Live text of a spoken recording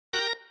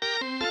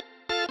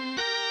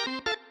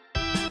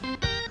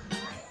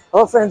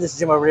Hello friends, it's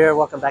Jim over here.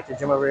 Welcome back to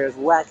Jim over here's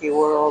Wacky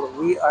World.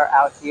 We are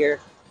out here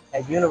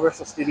at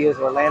Universal Studios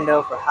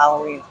Orlando for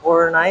Halloween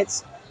Horror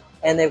Nights.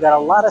 And they've got a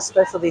lot of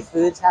specialty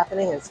foods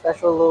happening and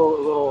special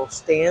little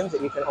stands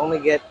that you can only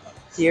get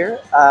here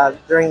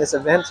during this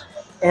event.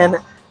 And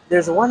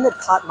there's one that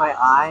caught my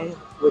eye,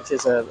 which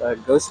is a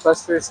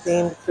Ghostbusters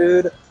themed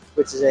food,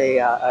 which is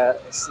a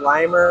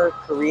Slimer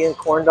Korean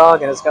corn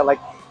dog, and it's got like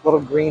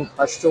little green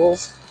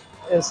pustules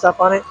and stuff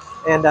on it.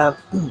 And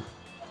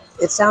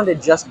it sounded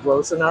just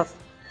gross enough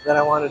that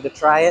I wanted to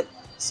try it.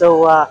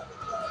 So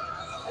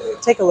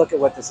take a look at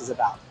what this is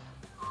about.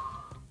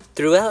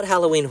 Throughout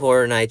Halloween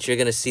Horror Nights, you're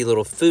going to see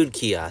little food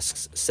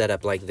kiosks set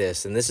up like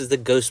this. And this is the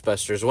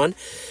Ghostbusters one.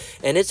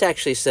 And it's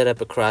actually set up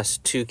across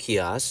 2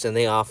 kiosks. And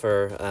they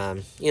offer, a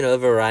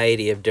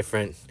variety of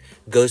different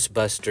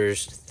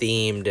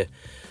Ghostbusters-themed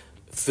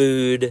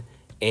food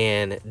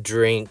and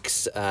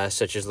drinks,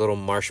 such as little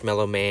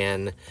Marshmallow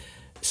Man,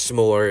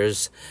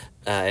 s'mores,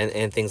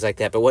 and things like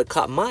that. But what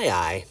caught my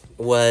eye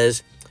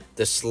was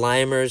the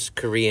Slimer's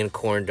Korean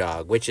Corn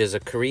Dog, which is a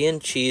Korean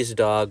cheese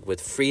dog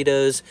with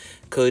Fritos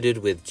coated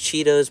with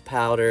Cheetos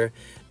powder,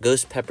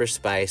 ghost pepper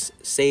spice,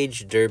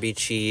 sage derby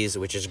cheese,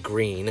 which is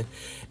green,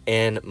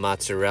 and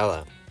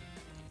mozzarella.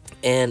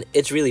 And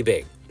it's really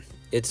big.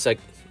 It's like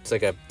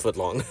a foot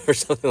long or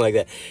something like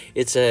that.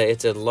 It's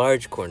a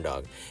large corn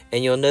dog.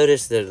 And you'll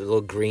notice the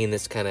little green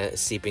that's kind of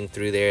seeping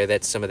through there.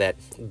 That's some of that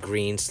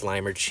green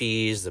Slimer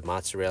cheese, the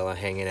mozzarella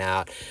hanging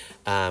out,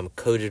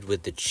 coated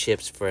with the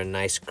chips for a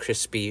nice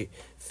crispy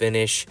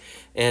finish.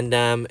 And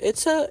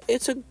it's a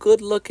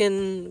good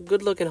looking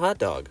hot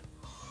dog.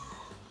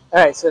 All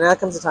right, so now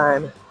comes the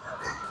time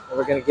that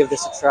we're going to give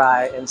this a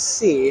try and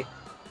see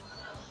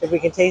if we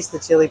can taste the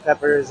chili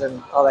peppers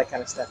and all that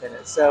kind of stuff in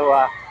it.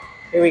 So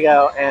here we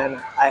go,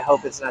 and I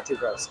hope it's not too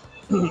gross.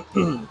 It's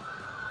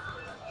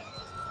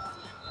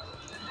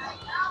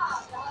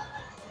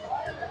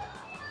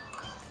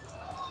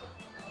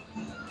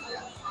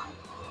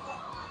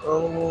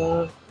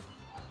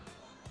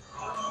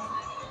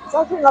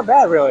actually not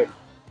bad, really.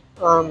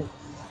 But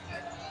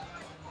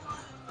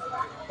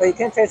you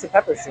can't taste the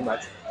peppers too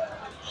much.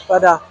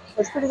 But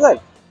it's pretty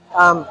good.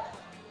 I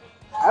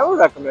would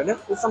recommend it.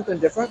 It's something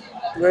different,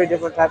 very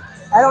different type.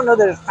 I don't know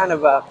that it's kind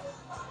of a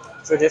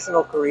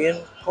traditional Korean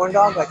corn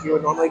dog like you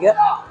would normally get,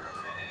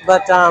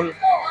 but what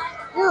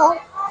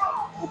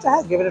the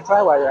heck? Give it a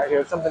try while you're out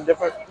here. It's something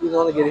different. You can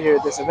only get it here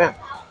at this event.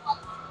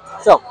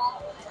 So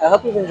I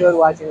hope you've enjoyed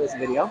watching this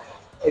video.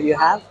 If you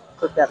have,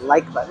 click that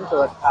like button to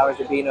let the powers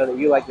that be know that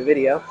you like the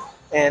video,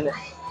 and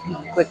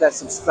click that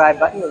subscribe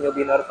button and you'll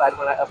be notified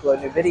when I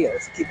upload new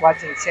videos. Keep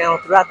watching the channel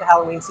throughout the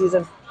Halloween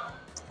season,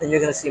 and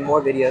you're going to see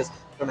more videos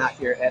from out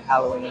here at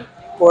Halloween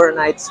Horror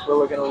Nights, where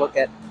we're going to look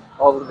at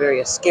all the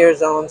various scare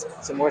zones,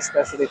 some more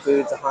specialty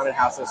foods, the haunted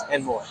houses,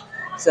 and more.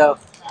 So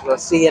we'll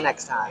see you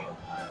next time.